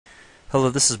Hello,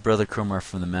 this is Brother Cromar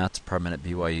from the Math Department at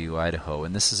BYU, Idaho,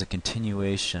 and this is a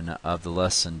continuation of the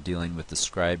lesson dealing with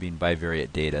describing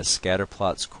bivariate data, scatter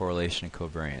plots, correlation, and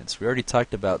covariance. We already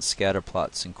talked about scatter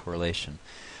plots and correlation,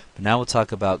 but now we'll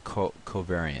talk about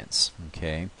covariance.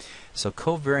 Okay, so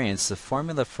covariance, the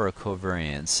formula for a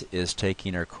covariance is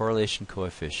taking our correlation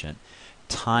coefficient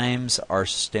times our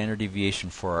standard deviation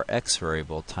for our x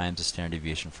variable times the standard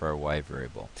deviation for our y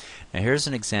variable. Now here's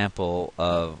an example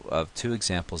of two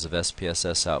examples of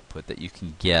SPSS output that you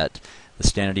can get the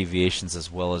standard deviations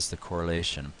as well as the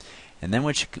correlation. And then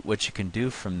what you can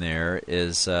do from there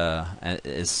is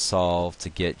solve to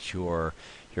get your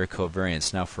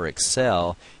covariance. Now for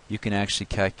Excel, you can actually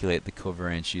calculate the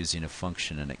covariance using a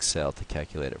function in Excel to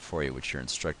calculate it for you, which your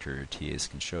instructor or your TAs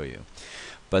can show you.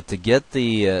 But to get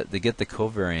the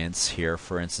covariance here,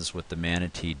 for instance, with the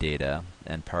Manatee data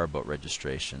and powerboat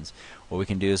registrations, what we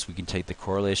can do is we can take the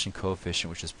correlation coefficient,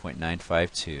 which is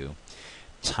 0.952,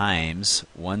 times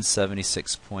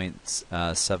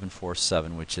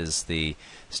 176.747, which is the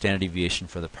standard deviation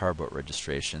for the powerboat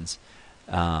registrations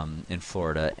in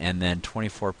Florida, and then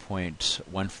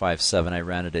 24.157. I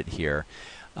rounded it here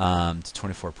to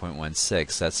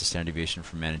 24.16. That's the standard deviation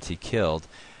for Manatee killed.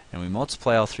 And we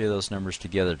multiply all three of those numbers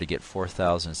together to get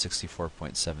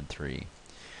 4,064.73.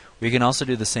 We can also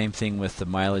do the same thing with the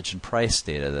mileage and price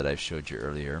data that I showed you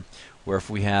earlier, where if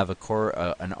we have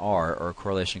an R, or a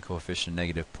correlation coefficient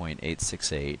negative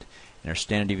 0.868, and our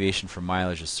standard deviation for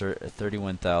mileage is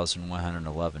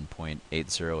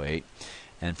 31,111.808,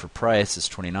 and for price is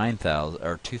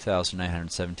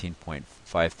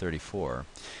 2,917.534,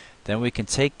 then we can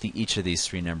take negative each of these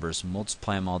three numbers and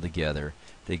multiply them all together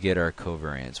to get our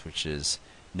covariance, which is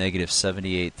negative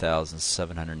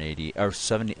 78,780, or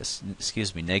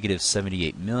negative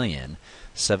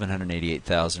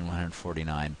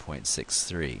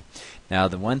 78,788,149.63. Now,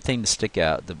 the one thing to stick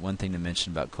out, the one thing to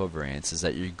mention about covariance is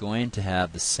that you're going to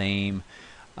have the same.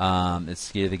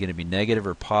 It's either going to be negative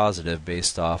or positive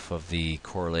based off of the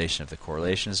correlation. If the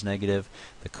correlation is negative,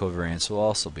 the covariance will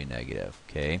also be negative.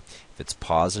 Okay, if it's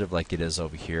positive, like it is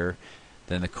over here,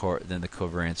 then the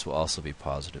covariance will also be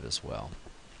positive as well.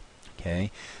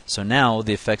 Okay, so now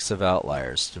the effects of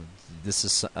outliers. This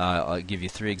is I'll give you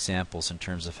three examples in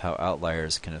terms of how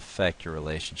outliers can affect your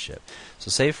relationship.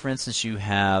 So say, for instance, you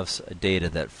have data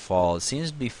that falls. It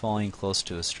seems to be falling close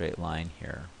to a straight line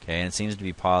here. Okay, and it seems to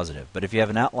be positive. But if you have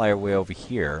an outlier way over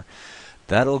here,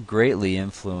 that'll greatly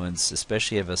influence,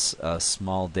 especially if a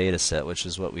small data set, which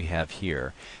is what we have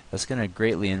here. That's going to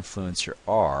greatly influence your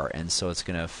R, and so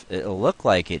it'll look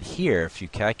like it here. If you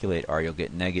calculate R, you'll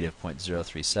get negative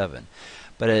 0.037.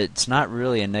 But it's not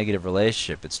really a negative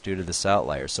relationship. It's due to this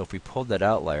outlier. So if we pulled that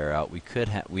outlier out, we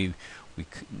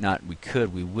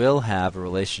will have a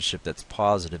relationship that's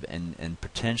positive and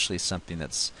potentially something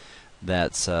that's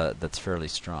fairly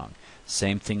strong.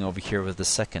 Same thing over here with the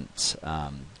second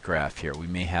graph here. We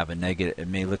may have a negative. It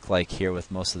may look like here with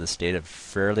most of this data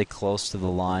fairly close to the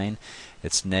line,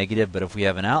 it's negative, but if we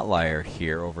have an outlier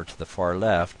here over to the far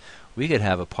left, we could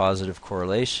have a positive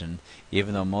correlation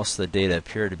even though most of the data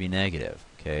appear to be negative.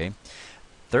 Okay.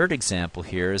 Third example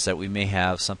here is that we may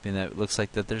have something that looks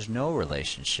like that there's no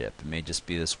relationship. It may just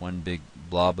be this one big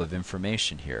blob of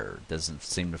information here. It doesn't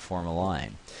seem to form a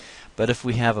line. But if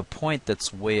we have a point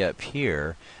that's way up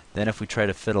here, then if we try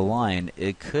to fit a line,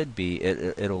 it could be,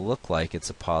 it'll look like it's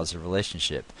a positive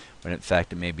relationship, when in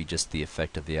fact it may be just the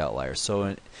effect of the outlier.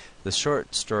 So the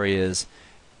short story is,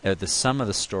 the sum of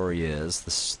the story is,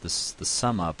 the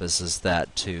sum up is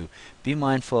that to be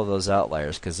mindful of those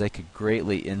outliers, because they could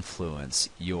greatly influence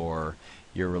your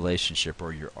relationship,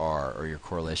 or your R, or your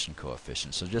correlation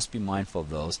coefficient. So just be mindful of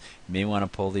those. You may want to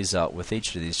pull these out with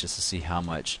each of these just to see how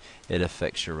much it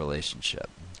affects your relationship,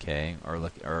 okay,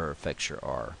 or affects your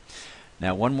R.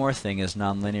 Now, one more thing is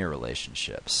nonlinear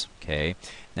relationships. Okay.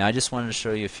 Now, I just wanted to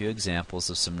show you a few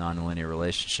examples of some nonlinear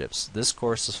relationships. This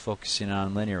course is focusing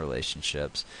on linear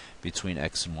relationships between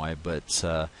x and y, but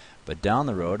down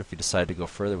the road, if you decide to go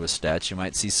further with stats, you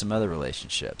might see some other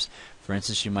relationships. For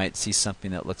instance, you might see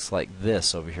something that looks like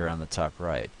this over here on the top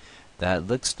right. That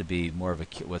looks to be more of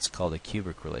what's called a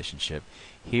cubic relationship.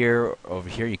 Here, over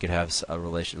here, you could have a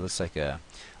relation. It looks like a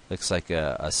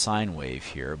sine wave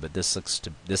here, but this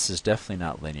is definitely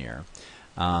not linear.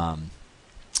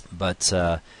 But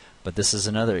this is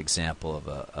another example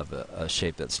of a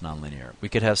shape that's nonlinear. We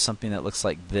could have something that looks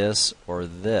like this or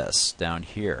this down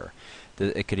here.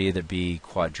 It could either be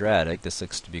quadratic. This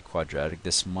looks to be quadratic.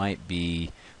 This might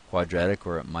be quadratic,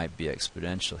 or it might be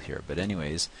exponential here. But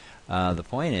anyways, the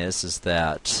point is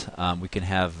that we can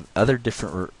have other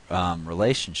different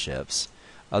relationships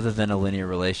other than a linear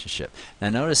relationship. Now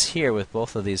notice here with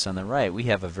both of these on the right, we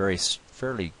have a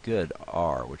fairly good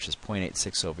R, which is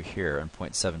 0.86 over here and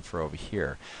 0.74 over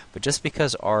here. But just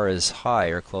because R is high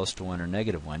or close to 1 or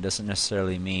negative 1 doesn't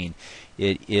necessarily mean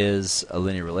it is a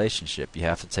linear relationship. You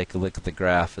have to take a look at the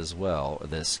graph as well, or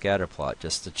the scatter plot,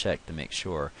 just to check to make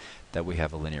sure that we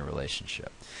have a linear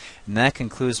relationship. And that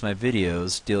concludes my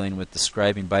videos dealing with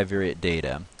describing bivariate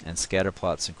data and scatter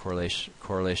plots and correlation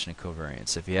and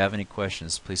covariance. If you have any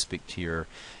questions, please speak to your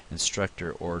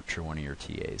instructor or to one of your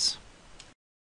TAs.